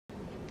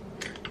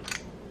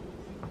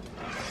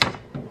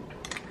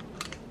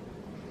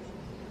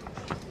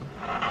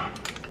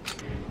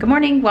Good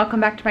morning,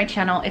 welcome back to my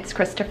channel. It's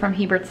Krista from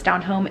Hebert's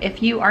Down Home.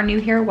 If you are new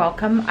here,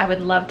 welcome. I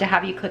would love to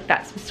have you click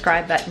that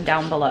subscribe button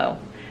down below.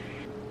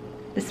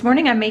 This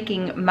morning I'm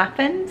making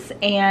muffins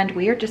and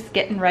we are just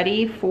getting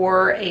ready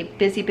for a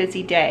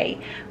busy day.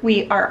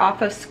 We are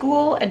off of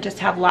school and just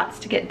have lots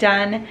to get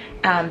done.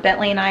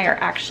 Bentley and I are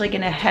actually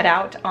gonna head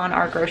out on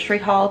our grocery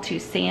haul to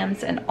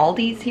Sam's and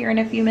Aldi's here in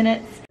a few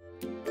minutes.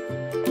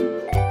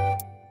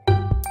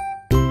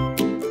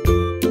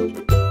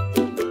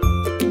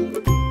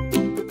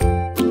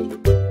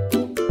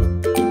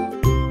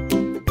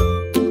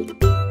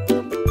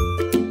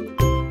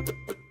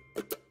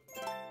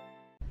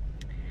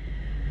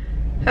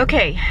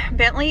 Okay,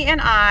 Bentley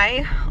and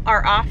I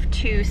are off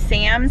to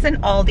Sam's and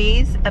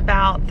Aldi's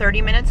about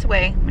 30 minutes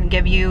away. I'm gonna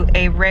give you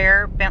a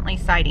rare Bentley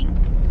sighting.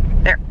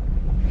 There,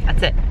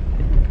 that's it.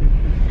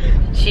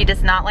 She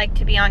does not like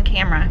to be on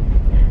camera.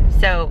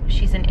 So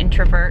she's an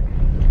introvert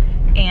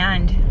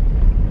and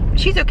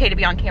she's okay to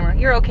be on camera.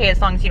 You're okay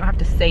as long as you don't have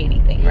to say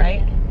anything,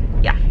 right?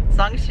 Yeah, as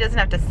long as she doesn't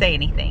have to say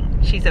anything,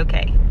 she's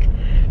okay.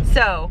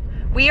 So,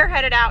 we are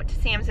headed out to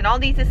Sam's and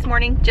Aldi's this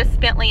morning, just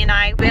Bentley and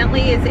I.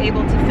 Bentley is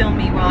able to film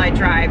me while I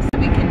drive so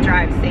we can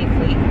drive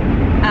safely.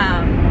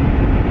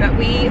 But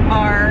we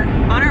are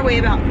on our way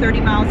about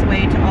 30 miles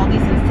away to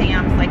Aldi's and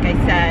Sam's, like I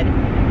said.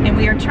 And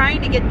we are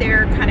trying to get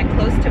there kind of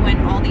close to when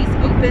Aldi's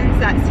opens.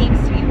 That seems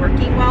to be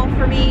working well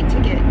for me to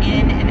get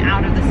in and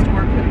out of the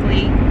store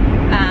quickly.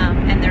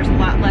 And there's a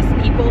lot less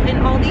people in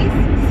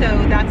Aldi's. So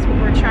that's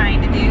what we're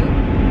trying to do,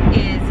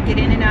 is get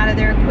in and out of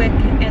there quick.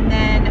 And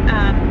then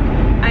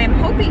I am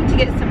hoping to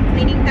get some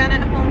cleaning done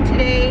at home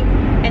today,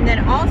 and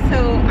then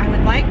also I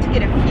would like to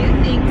get a few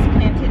things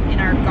planted in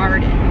our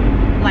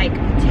garden, like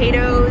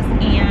potatoes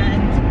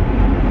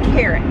and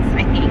carrots,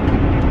 I think,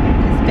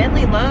 because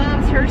Bentley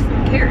loves her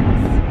some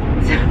carrots.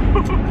 So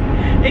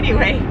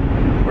anyway,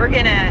 we're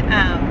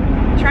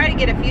gonna try to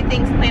get a few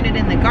things planted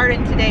in the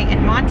garden today,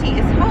 and Monty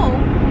is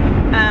home.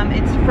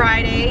 It's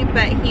Friday,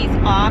 but he's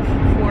off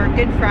for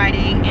Good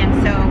Friday,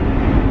 and so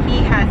he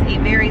has a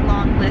very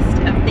long list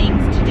of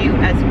things to do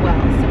as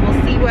well. So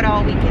we'll see what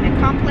all we can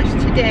accomplish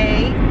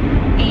today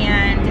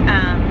and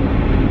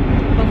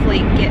hopefully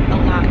get a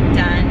lot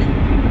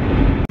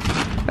done.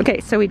 Okay,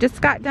 so we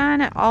just got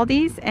done at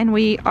Aldi's and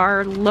we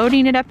are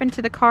loading it up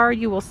into the car.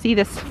 You will see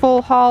this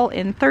full haul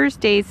in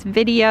Thursday's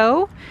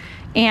video.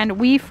 And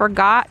we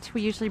forgot,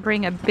 we usually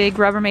bring a big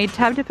Rubbermaid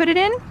tub to put it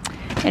in,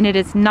 and it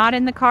is not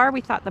in the car.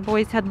 We thought the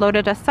boys had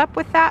loaded us up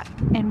with that,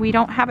 and we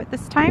don't have it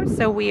this time,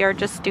 so we are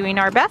just doing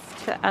our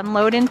best to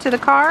unload into the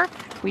car.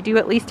 We do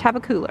at least have a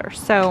cooler,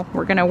 so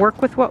we're gonna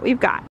work with what we've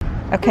got.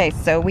 Okay,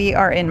 so we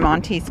are in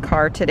Monty's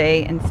car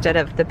today instead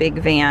of the big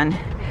van,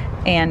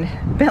 and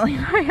Bentley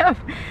and I have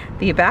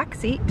the back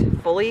seat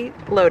fully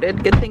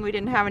loaded. Good thing we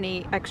didn't have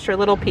any extra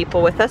little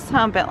people with us,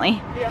 huh,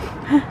 Bentley?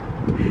 Yeah.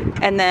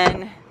 And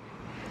then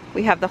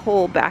we have the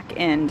whole back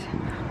end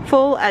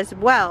full as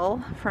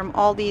well from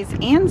Aldi's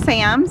and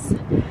Sam's.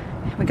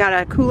 We got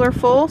a cooler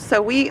full,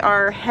 so we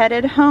are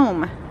headed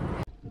home.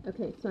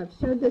 Okay, so I've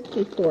showed this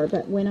before,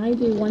 but when I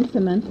do once a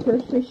month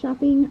grocery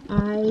shopping,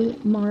 I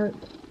mark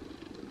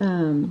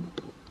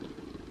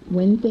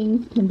when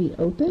things can be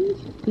opened,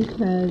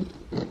 because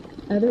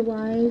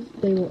otherwise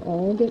they will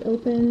all get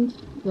opened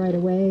right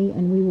away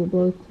and we will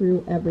blow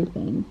through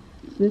everything.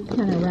 So this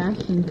kind of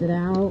rations it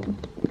out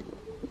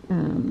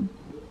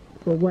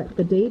for what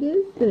the date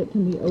is that it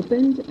can be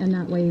opened, and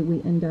that way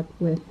we end up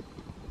with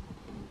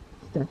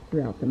stuff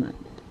throughout the month.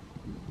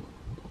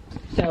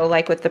 So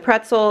like with the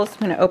pretzels,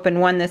 I'm going to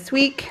open one this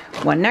week,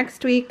 one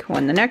next week,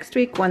 one the next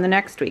week, one the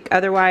next week.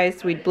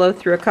 Otherwise we'd blow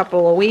through a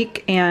couple a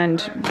week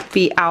and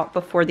be out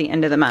before the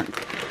end of the month.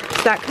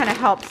 So that kind of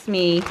helps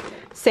me.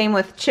 Same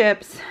with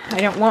chips.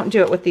 I won't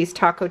do it with these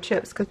taco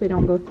chips because they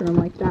don't go through them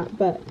like that,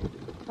 but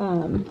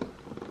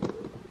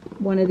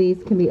one of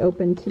these can be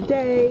opened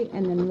today,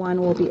 and then one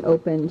will be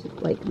opened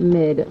like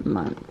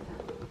mid-month.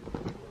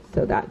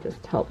 So that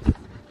just helps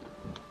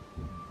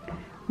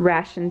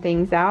ration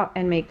things out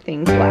and make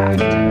things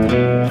last.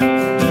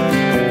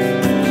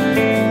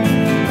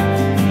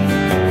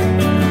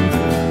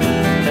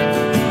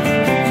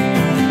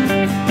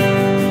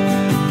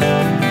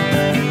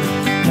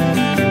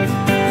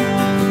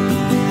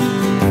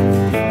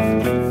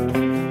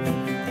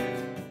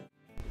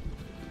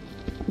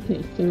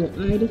 Okay, so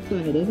I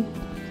decided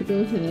to go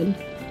ahead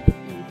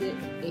and get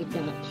a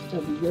batch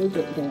of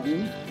yogurt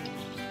going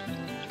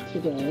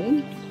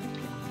today.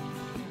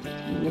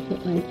 I'm going to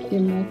put my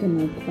skim milk in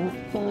my crock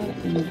pot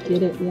and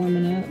get it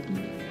warming up.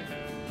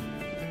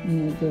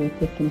 And I'll go with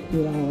this in a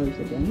few hours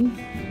again.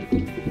 I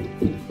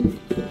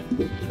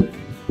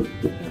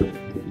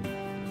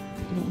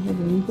don't have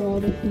room for all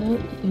this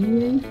milk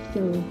anyway, so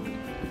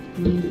I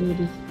might as well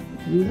just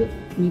use it,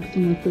 make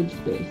some more fridge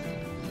space.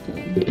 So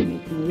I'm going to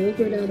make my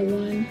yogurt out of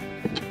one.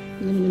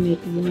 I'm going to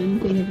make one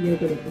thing of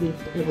yogurt at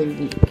least every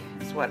week,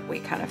 is what we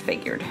kind of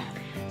figured.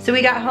 So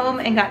we got home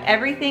and got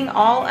everything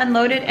all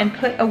unloaded and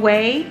put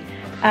away.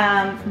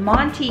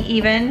 Monty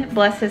even,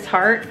 bless his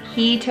heart,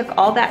 he took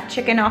all that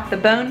chicken off the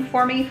bone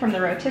for me from the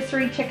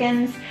rotisserie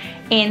chickens,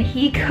 and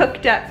he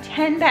cooked up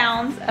 10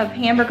 pounds of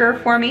hamburger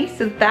for me.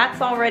 So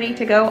that's all ready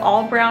to go,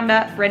 all browned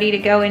up, ready to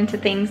go into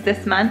things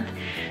this month.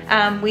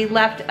 We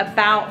left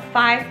about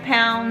 5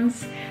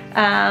 pounds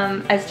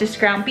as just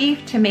ground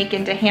beef to make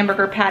into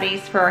hamburger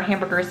patties for our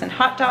hamburgers and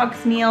hot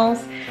dogs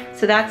meals.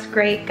 So that's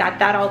great, got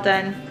that all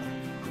done.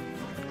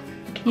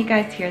 Can you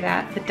guys hear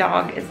that? The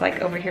dog is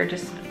like over here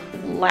just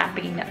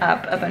lapping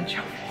up a bunch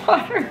of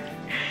water.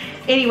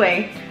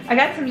 Anyway, I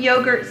got some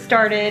yogurt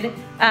started.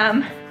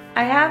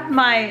 I have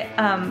my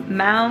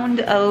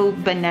mound o'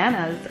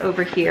 bananas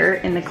over here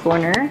in the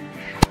corner.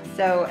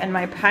 So, and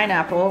my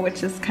pineapple,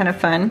 which is kind of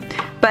fun.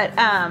 But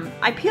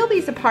I peel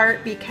these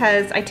apart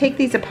because, I take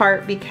these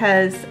apart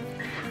because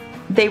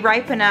they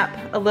ripen up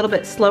a little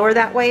bit slower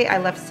that way. I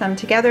left some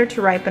together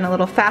to ripen a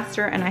little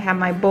faster, and I have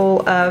my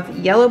bowl of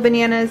yellow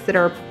bananas that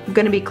are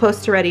gonna be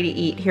close to ready to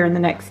eat here in the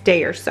next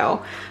day or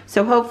so.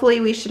 So hopefully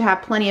we should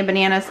have plenty of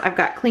bananas. I've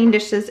got clean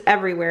dishes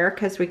everywhere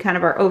because we kind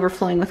of are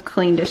overflowing with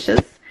clean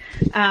dishes.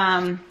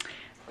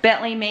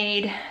 Bentley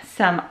made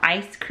some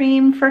ice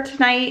cream for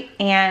tonight,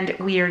 and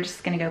we are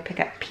just gonna go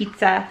pick up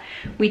pizza.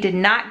 We did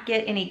not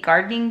get any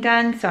gardening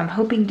done, so I'm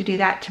hoping to do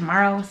that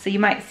tomorrow. So you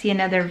might see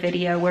another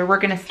video where we're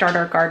gonna start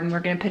our garden.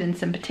 We're gonna put in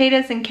some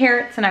potatoes and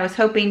carrots, and I was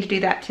hoping to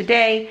do that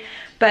today,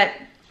 but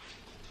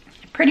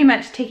pretty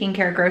much taking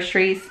care of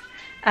groceries,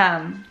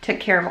 took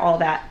care of all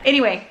that.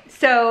 Anyway,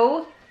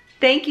 so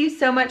thank you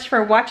so much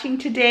for watching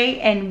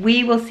today, and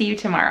we will see you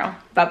tomorrow.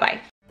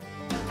 Bye-bye.